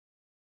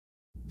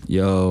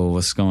Yo,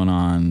 what's going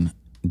on?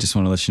 Just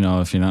want to let you know,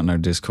 if you're not in our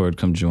Discord,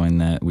 come join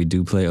that. We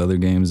do play other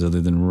games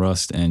other than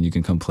Rust, and you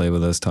can come play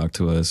with us, talk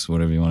to us,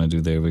 whatever you want to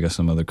do there. We got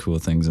some other cool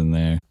things in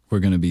there. We're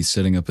going to be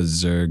setting up a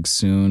Zerg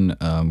soon.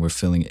 We're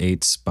filling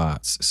 8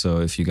 spots. So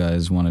if you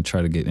guys want to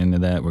try to get into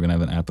that, we're going to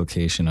have an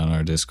application on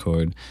our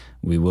Discord.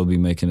 We will be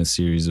making a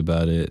series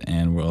about it,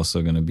 and we're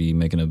also going to be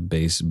making a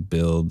base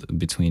build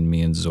between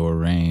me and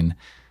Zorain,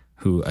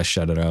 who I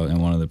shouted out in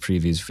one of the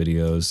previous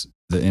videos.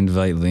 The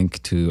invite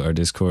link to our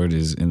Discord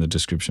is in the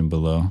description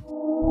below.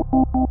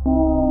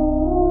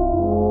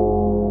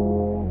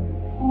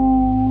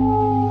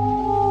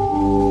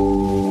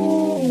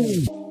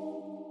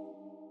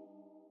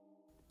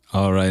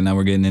 All right, now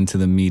we're getting into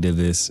the meat of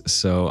this.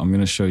 So I'm going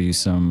to show you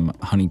some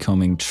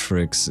honeycombing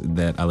tricks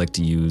that I like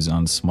to use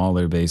on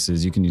smaller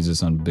bases. You can use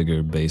this on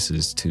bigger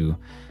bases too.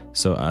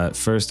 So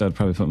first, I'd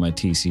probably put my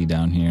TC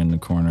down here in the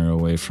corner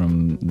away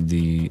from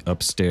the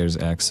upstairs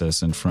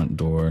access and front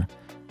door.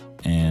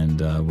 And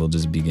we'll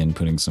just begin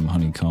putting some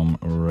honeycomb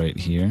right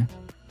here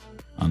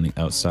on the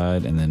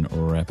outside and then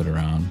wrap it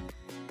around.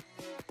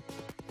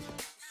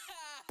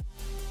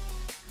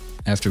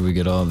 After we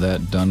get all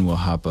that done, we'll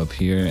hop up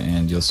here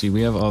and you'll see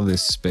we have all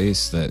this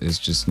space that is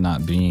just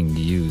not being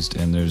used,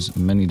 and there's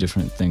many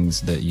different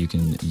things that you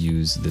can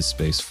use this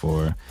space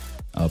for.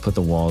 I'll put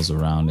the walls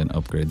around and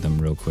upgrade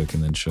them real quick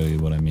and then show you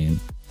what I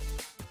mean.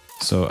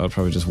 So I'll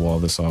probably just wall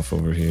this off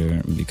over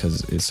here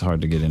because it's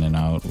hard to get in and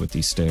out with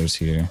these stairs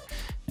here.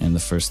 And the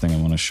first thing I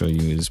want to show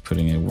you is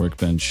putting a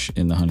workbench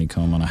in the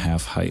honeycomb on a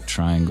half height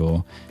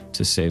triangle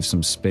to save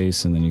some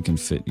space, and then you can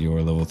fit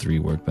your level 3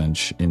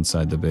 workbench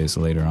inside the base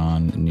later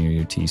on near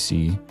your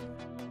TC.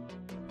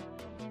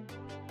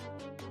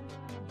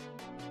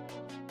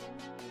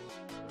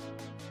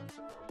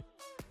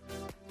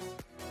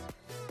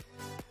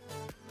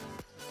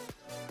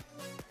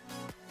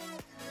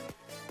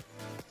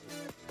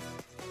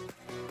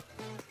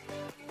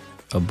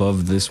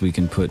 Above this, we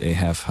can put a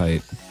half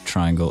height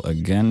triangle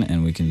again,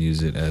 and we can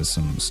use it as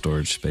some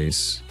storage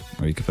space.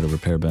 Or you could put a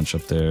repair bench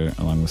up there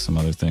along with some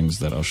other things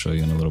that I'll show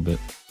you in a little bit.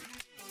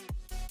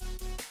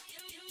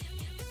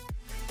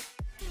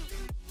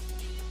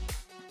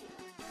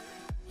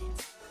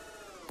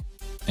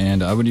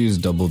 And I would use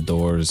double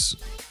doors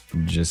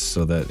just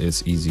so that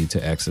it's easy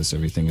to access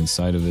everything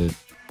inside of it.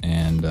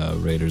 And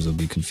raiders will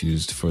be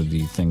confused for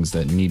the things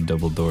that need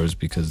double doors,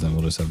 because then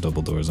we'll just have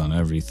double doors on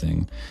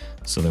everything,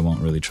 so they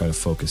won't really try to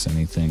focus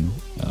anything.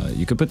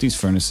 You could put these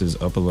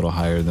furnaces up a little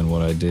higher than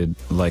what I did,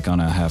 like on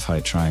a half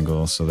height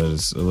triangle, so that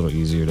it's a little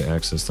easier to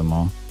access them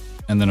all.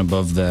 And then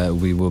above that,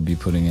 we will be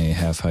putting a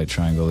half height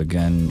triangle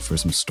again for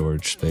some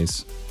storage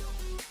space.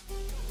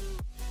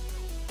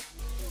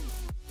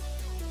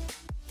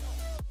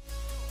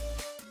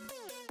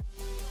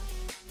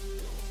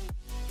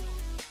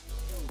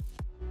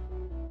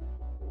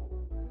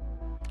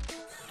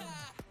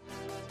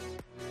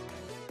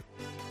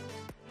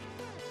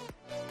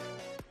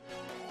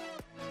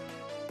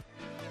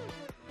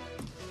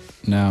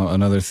 Now,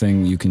 another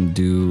thing you can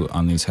do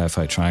on these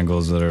half-height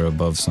triangles that are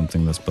above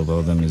something that's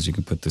below them is you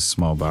can put this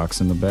small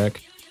box in the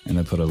back and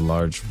then put a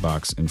large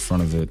box in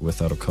front of it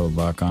without a code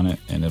lock on it,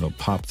 and it'll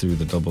pop through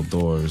the double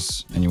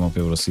doors and you won't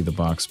be able to see the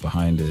box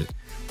behind it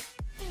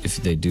if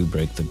they do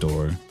break the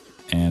door.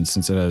 And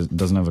since it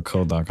doesn't have a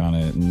code lock on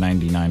it,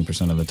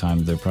 99% of the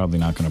time they're probably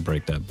not going to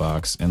break that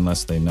box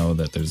unless they know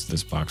that there's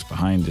this box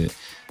behind it,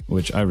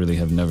 which I really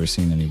have never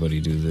seen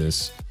anybody do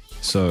this.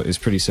 So it's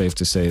pretty safe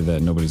to say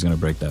that nobody's going to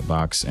break that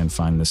box and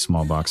find this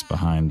small box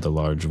behind the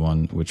large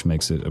one, which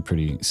makes it a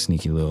pretty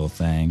sneaky little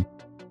thing.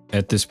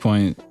 At this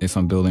point, if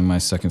I'm building my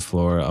second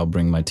floor, I'll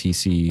bring my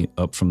TC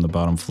up from the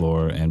bottom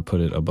floor and put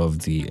it above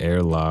the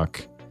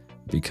airlock,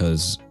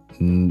 because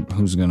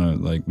who's going to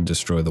like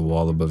destroy the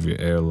wall above your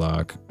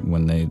airlock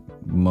when they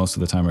most of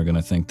the time are going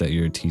to think that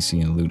your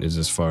TC and loot is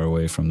as far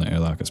away from the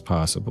airlock as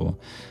possible.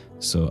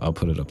 So I'll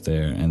put it up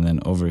there. And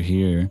then over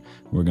here,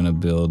 we're going to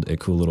build a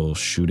cool little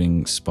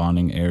shooting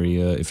spawning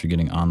area. If you're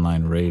getting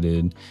online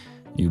raided,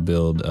 you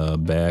build a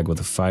bag with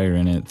a fire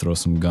in it, throw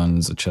some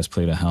guns, a chest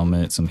plate, a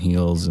helmet, some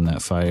heals in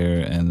that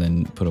fire, and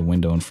then put a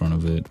window in front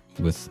of it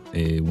with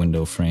a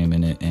window frame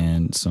in it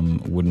and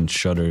some wooden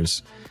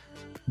shutters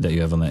that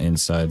you have on the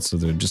inside, so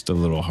they're just a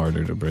little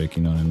harder to break,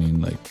 you know what I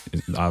mean? Like,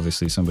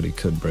 obviously somebody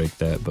could break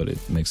that, but it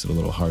makes it a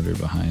little harder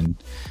behind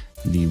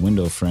the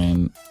window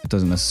frame. It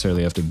doesn't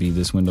necessarily have to be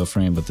this window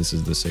frame, but this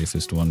is the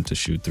safest one to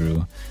shoot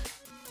through,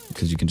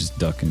 because you can just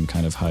duck and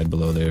kind of hide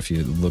below there. If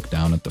you look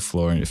down at the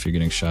floor and if you're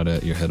getting shot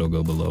at, your head will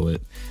go below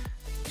it.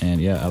 And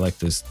yeah, I like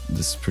this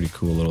pretty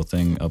cool little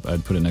thing up.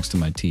 I'd put it next to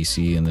my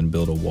TC and then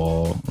build a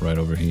wall right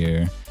over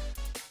here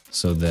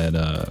so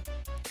that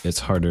it's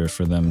harder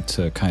for them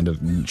to kind of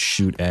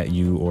shoot at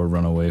you or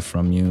run away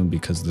from you,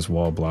 because this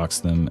wall blocks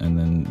them. And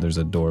then there's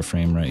a door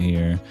frame right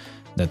here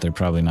that they're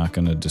probably not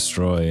going to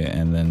destroy,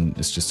 and then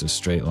it's just a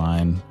straight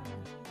line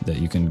that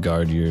you can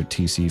guard your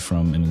TC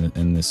from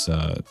in this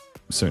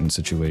certain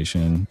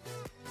situation.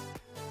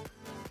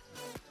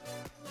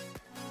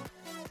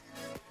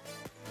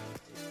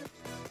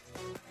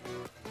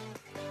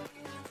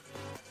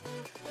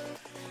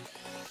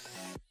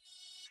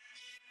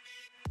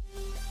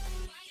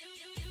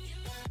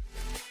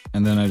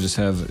 And then I just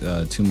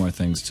have 2 more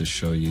things to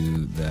show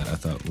you that I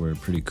thought were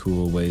pretty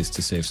cool ways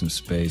to save some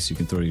space. You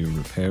can throw your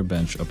repair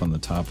bench up on the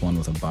top one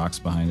with a box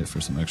behind it for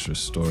some extra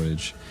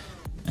storage.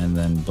 And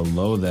then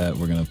below that,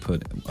 we're gonna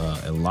put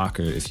a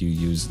locker. If you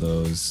use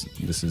those,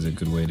 this is a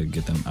good way to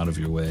get them out of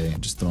your way.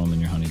 Just throw them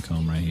in your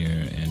honeycomb right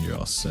here and you're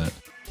all set.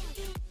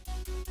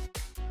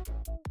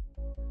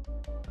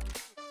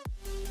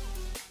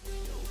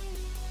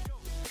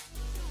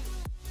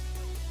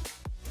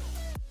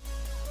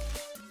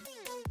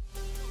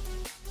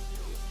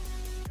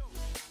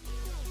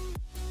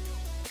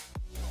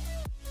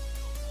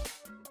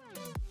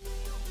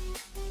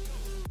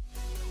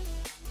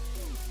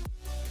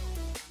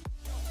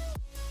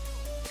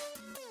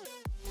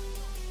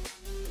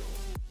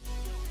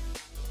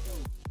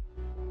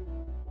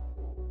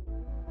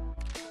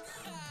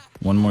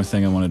 One more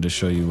thing I wanted to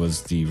show you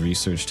was the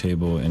research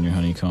table in your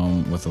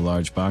honeycomb with a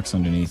large box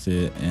underneath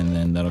it, and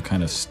then that'll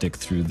kind of stick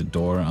through the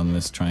door on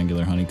this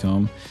triangular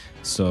honeycomb.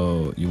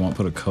 So you won't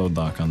put a code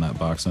lock on that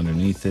box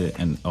underneath it,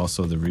 and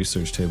also the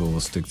research table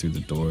will stick through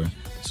the door.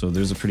 So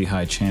there's a pretty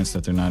high chance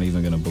that they're not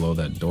even going to blow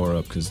that door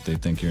up because they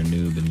think you're a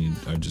noob and you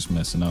are just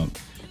messing up.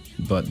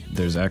 But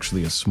there's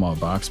actually a small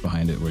box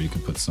behind it where you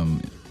can put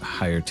some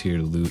higher tier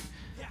loot,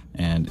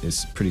 and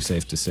it's pretty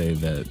safe to say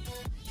that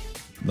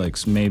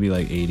maybe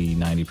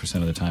 80-90%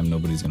 of the time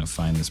nobody's gonna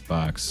find this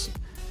box.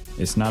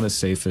 It's not as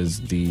safe as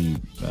the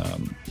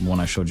one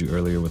I showed you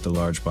earlier with the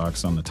large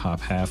box on the top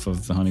half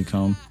of the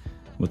honeycomb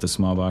with the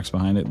small box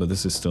behind it, but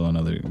this is still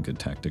another good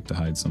tactic to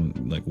hide some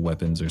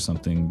weapons or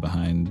something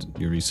behind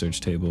your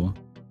research table.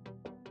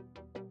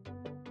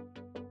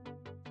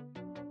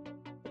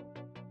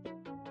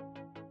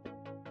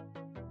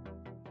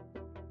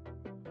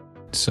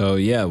 So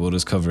yeah, we'll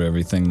just cover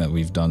everything that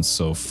we've done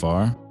so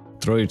far.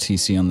 Throw your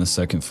TC on the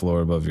second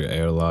floor above your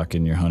airlock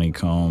in your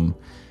honeycomb.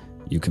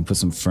 You can put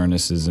some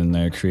furnaces in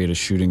there, create a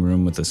shooting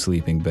room with a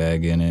sleeping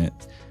bag in it.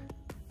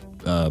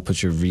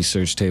 Put your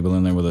research table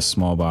in there with a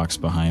small box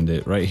behind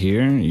it. Right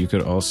here, you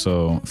could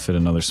also fit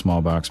another small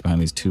box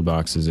behind these 2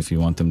 boxes if you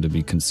want them to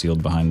be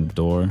concealed behind the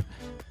door.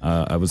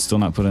 I would still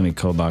not put any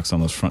code locks on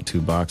those front 2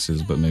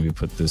 boxes, but maybe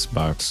put this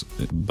box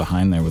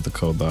behind there with the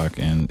code lock,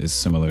 and is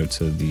similar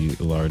to the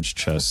large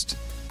chest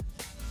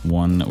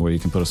one where you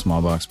can put a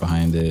small box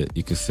behind it.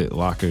 You could fit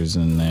lockers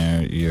in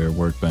there, your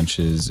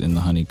workbenches in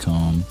the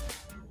honeycomb,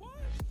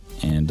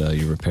 and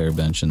your repair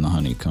bench in the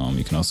honeycomb.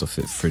 You can also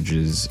fit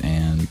fridges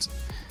and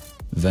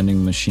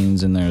vending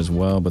machines in there as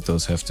well, but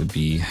those have to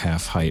be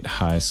half height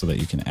high so that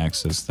you can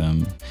access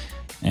them.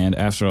 And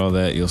after all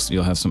that,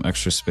 you'll have some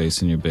extra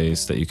space in your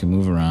base that you can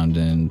move around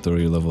in, throw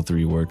your level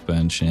 3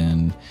 workbench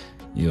in.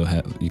 You'll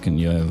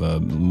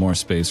have more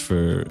space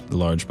for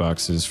large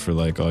boxes for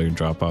all your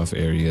drop-off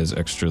areas,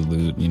 extra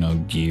loot,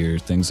 gear,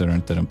 things that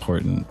aren't that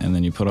important. And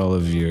then you put all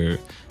of your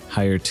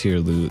higher tier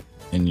loot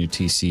in your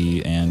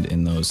TC and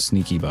in those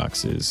sneaky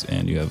boxes,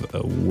 and you have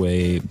a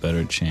way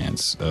better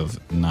chance of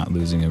not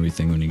losing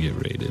everything when you get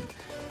raided.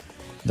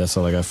 That's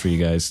all I got for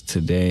you guys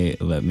today.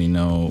 Let me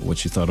know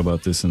what you thought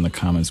about this in the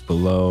comments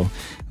below.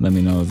 Let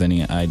me know of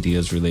any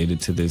ideas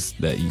related to this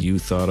that you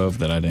thought of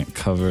that I didn't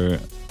cover.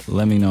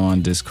 Let me know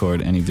on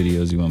Discord any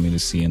videos you want me to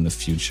see in the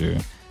future,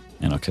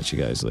 and I'll catch you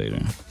guys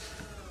later.